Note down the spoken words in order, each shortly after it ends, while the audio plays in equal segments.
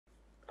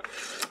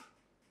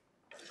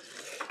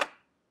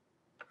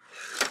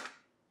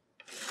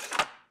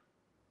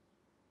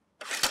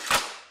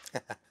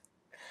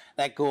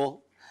That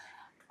cool?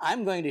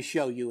 I'm going to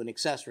show you an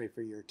accessory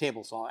for your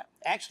table saw,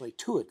 actually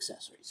two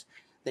accessories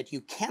that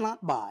you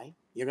cannot buy.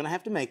 You're going to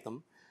have to make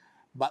them,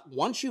 but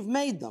once you've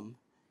made them,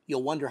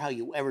 you'll wonder how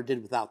you ever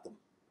did without them.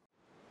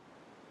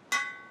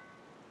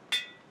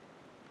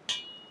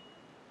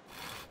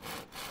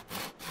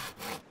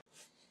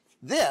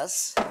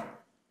 This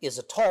is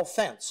a tall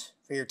fence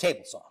for your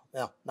table saw.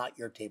 Well, not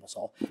your table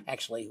saw,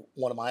 actually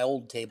one of my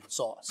old table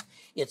saws.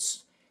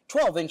 It's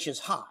 12 inches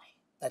high.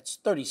 That's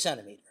 30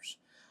 centimeters.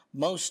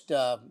 Most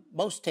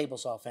table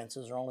saw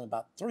fences are only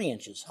about 3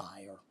 inches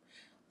high, or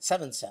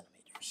 7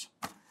 centimeters.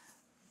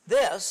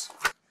 This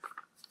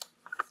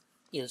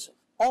is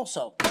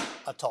also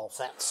a tall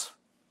fence.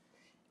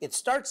 It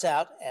starts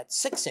out at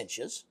 6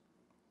 inches,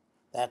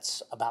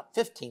 that's about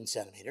 15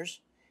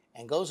 centimeters,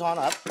 and goes on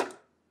up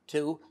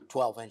to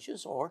 12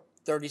 inches or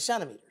 30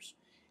 centimeters.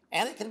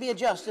 And it can be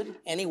adjusted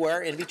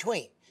anywhere in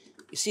between.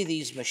 You see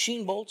these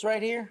machine bolts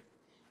right here?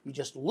 You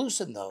just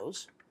loosen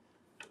those,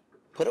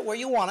 put it where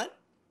you want it,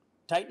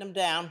 tighten them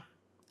down,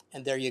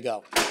 and there you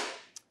go.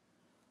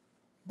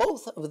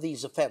 Both of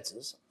these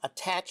fences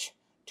attach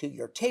to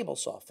your table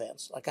saw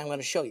fence, like I'm going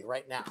to show you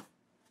right now.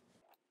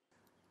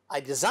 I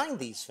designed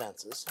these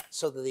fences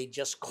so that they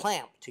just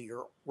clamp to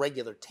your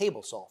regular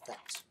table saw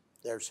fence.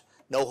 There's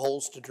no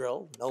holes to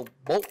drill, no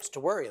bolts to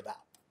worry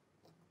about.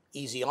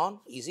 Easy on,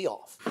 easy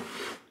off.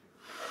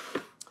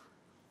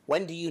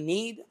 When do you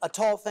need a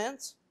tall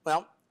fence?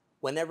 Well,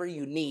 whenever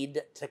you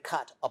need to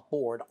cut a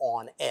board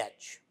on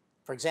edge.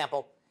 For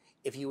example,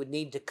 if you would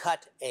need to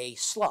cut a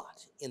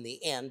slot in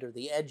the end or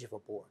the edge of a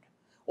board,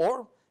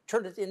 or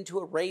turn it into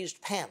a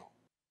raised panel.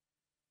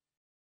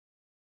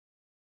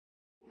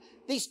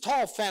 These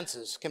tall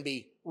fences can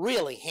be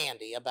really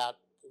handy about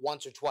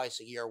once or twice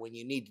a year when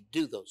you need to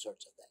do those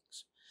sorts of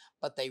things.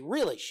 But they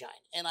really shine,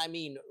 and I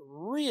mean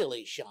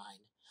really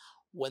shine,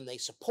 when they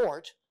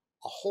support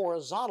a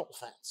horizontal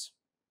fence.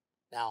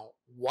 Now,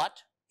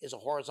 what is a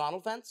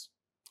horizontal fence?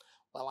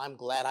 Well, I'm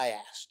glad I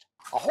asked.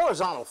 A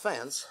horizontal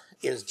fence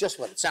is just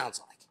what it sounds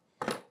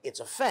like.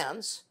 It's a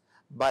fence,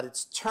 but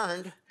it's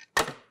turned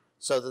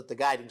so that the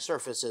guiding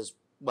surface is,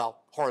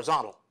 well,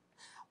 horizontal.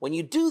 When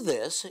you do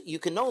this, you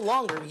can no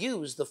longer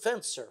use the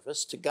fence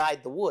surface to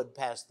guide the wood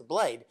past the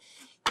blade.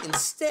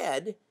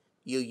 Instead,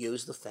 you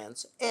use the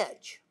fence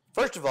edge.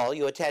 First of all,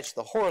 you attach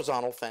the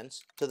horizontal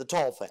fence to the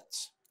tall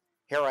fence.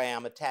 Here I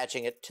am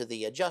attaching it to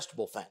the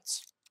adjustable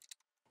fence.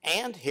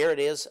 And here it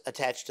is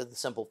attached to the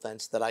simple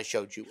fence that I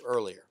showed you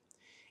earlier.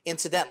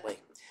 Incidentally,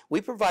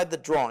 we provide the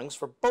drawings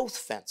for both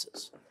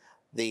fences,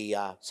 the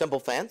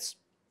simple fence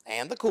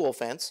and the cool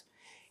fence,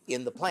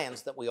 in the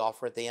plans that we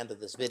offer at the end of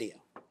this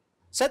video.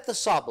 Set the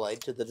saw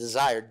blade to the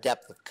desired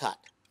depth of cut,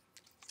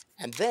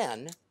 and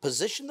then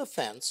position the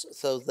fence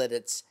so that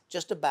it's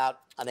just about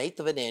 1/8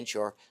 of an inch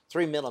or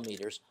 3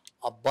 millimeters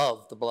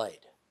above the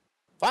blade.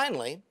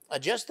 Finally,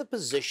 adjust the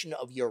position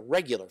of your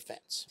regular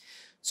fence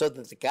so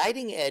that the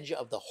guiding edge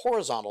of the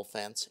horizontal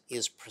fence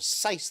is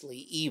precisely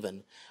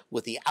even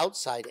with the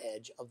outside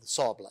edge of the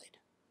saw blade.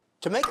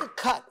 To make a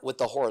cut with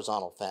the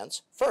horizontal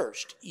fence,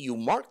 first you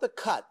mark the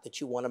cut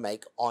that you want to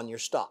make on your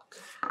stock.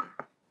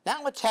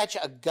 Now attach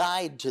a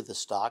guide to the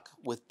stock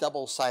with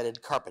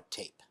double-sided carpet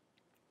tape.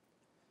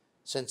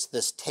 Since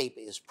this tape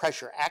is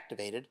pressure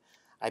activated,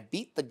 I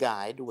beat the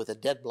guide with a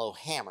dead blow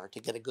hammer to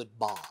get a good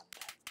bond.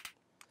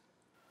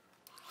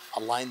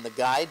 Align the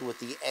guide with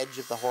the edge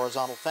of the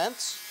horizontal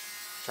fence,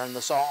 turn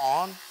the saw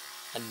on,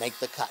 and make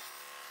the cut.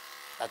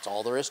 That's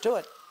all there is to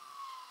it.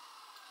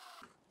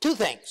 Two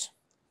things.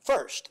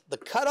 First, the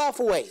cutoff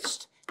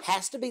waist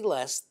has to be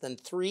less than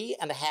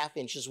 3.5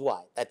 inches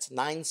wide. That's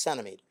 9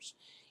 centimeters.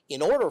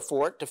 In order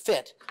for it to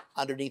fit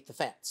underneath the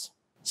fence.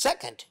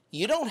 Second,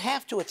 you don't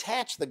have to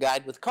attach the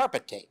guide with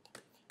carpet tape.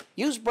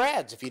 Use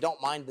brads if you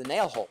don't mind the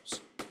nail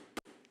holes.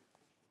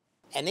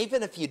 And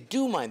even if you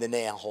do mind the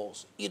nail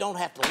holes, you don't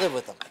have to live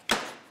with them.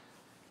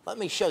 Let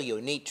me show you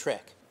a neat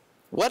trick.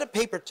 Wet a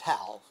paper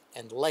towel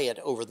and lay it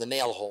over the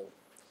nail hole.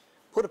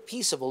 Put a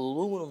piece of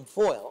aluminum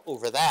foil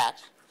over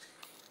that,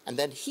 and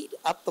then heat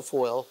up the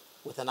foil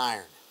with an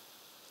iron.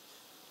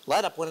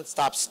 Let up when it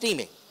stops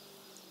steaming.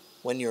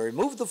 When you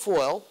remove the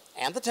foil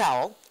and the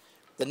towel,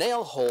 the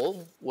nail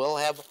hole will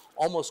have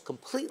almost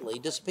completely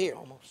disappeared.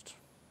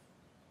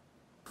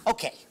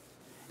 Okay,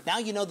 now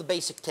you know the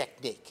basic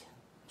technique.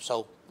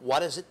 So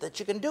what is it that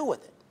you can do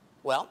with it?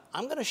 Well,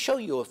 I'm going to show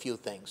you a few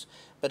things,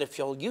 but if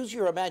you'll use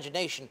your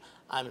imagination,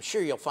 I'm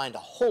sure you'll find a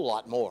whole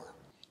lot more.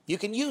 You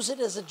can use it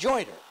as a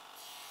jointer,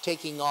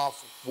 taking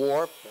off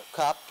warped or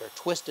cupped or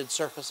twisted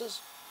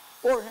surfaces,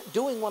 or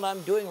doing what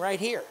I'm doing right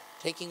here,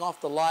 taking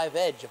off the live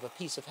edge of a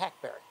piece of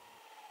hackberry.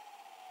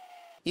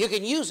 You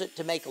can use it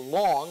to make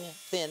long,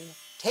 thin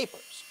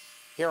tapers.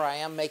 Here I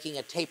am making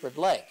a tapered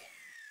leg.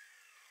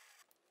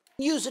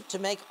 Use it to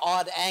make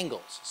odd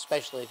angles,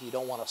 especially if you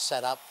don't want to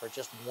set up for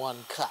just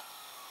one cut.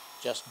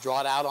 Just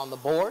draw it out on the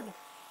board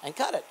and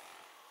cut it.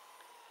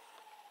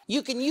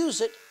 You can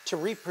use it to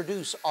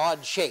reproduce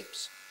odd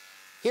shapes.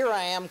 Here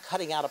I am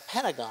cutting out a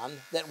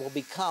pentagon that will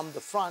become the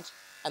front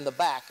and the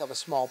back of a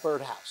small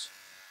birdhouse.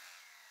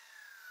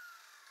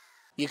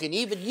 You can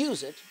even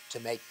use it to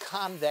make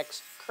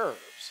convex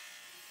curves.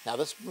 Now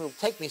this will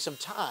take me some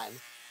time,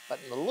 but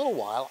in a little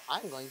while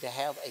I'm going to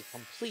have a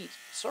complete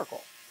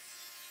circle.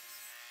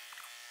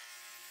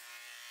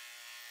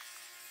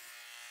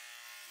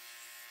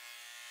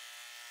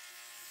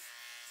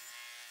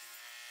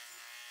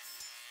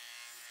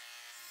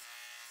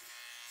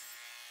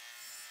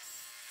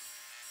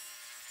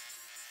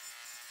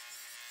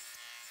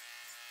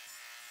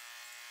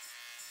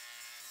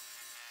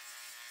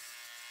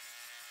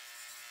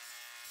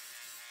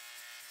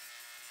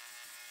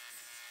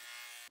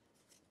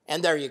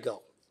 And there you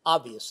go.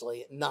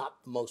 Obviously, not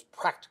the most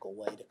practical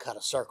way to cut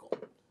a circle,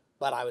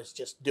 but I was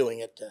just doing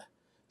it to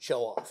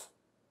show off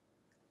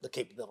the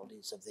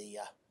capabilities of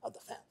the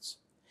fence.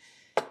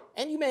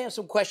 And you may have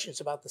some questions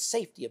about the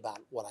safety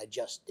about what I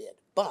just did,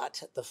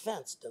 but the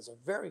fence does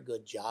a very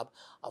good job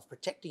of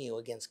protecting you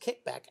against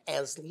kickback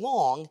as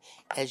long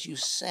as you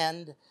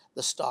send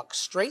the stalk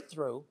straight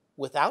through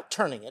without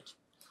turning it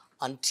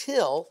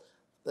until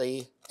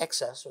the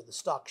excess or the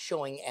stalk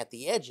showing at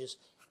the edges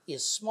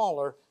is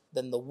smaller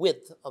than the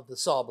width of the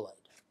saw blade.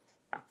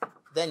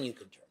 Then you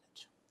can turn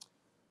it.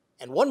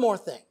 And one more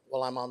thing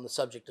while I'm on the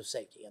subject of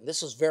safety, and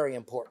this is very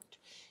important.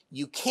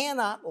 You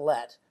cannot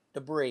let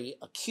debris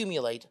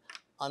accumulate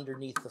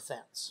underneath the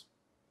fence.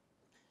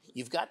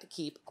 You've got to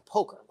keep a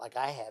poker like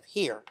I have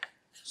here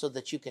so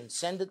that you can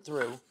send it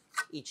through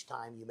each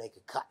time you make a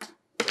cut.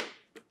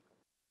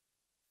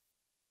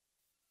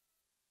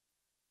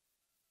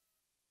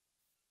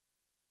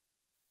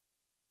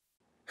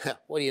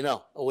 What do you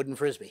know? A wooden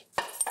frisbee.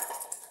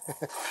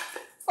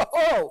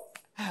 Oh,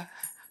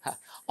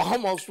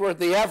 almost worth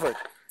the effort.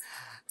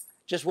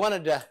 Just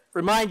wanted to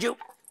remind you,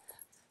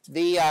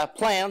 the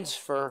plans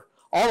for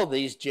all of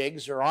these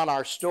jigs are on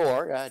our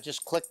store.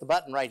 Just click the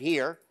button right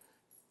here,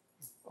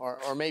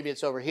 or maybe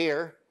it's over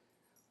here,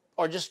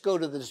 or just go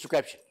to the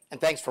description. And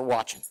thanks for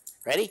watching.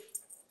 Ready?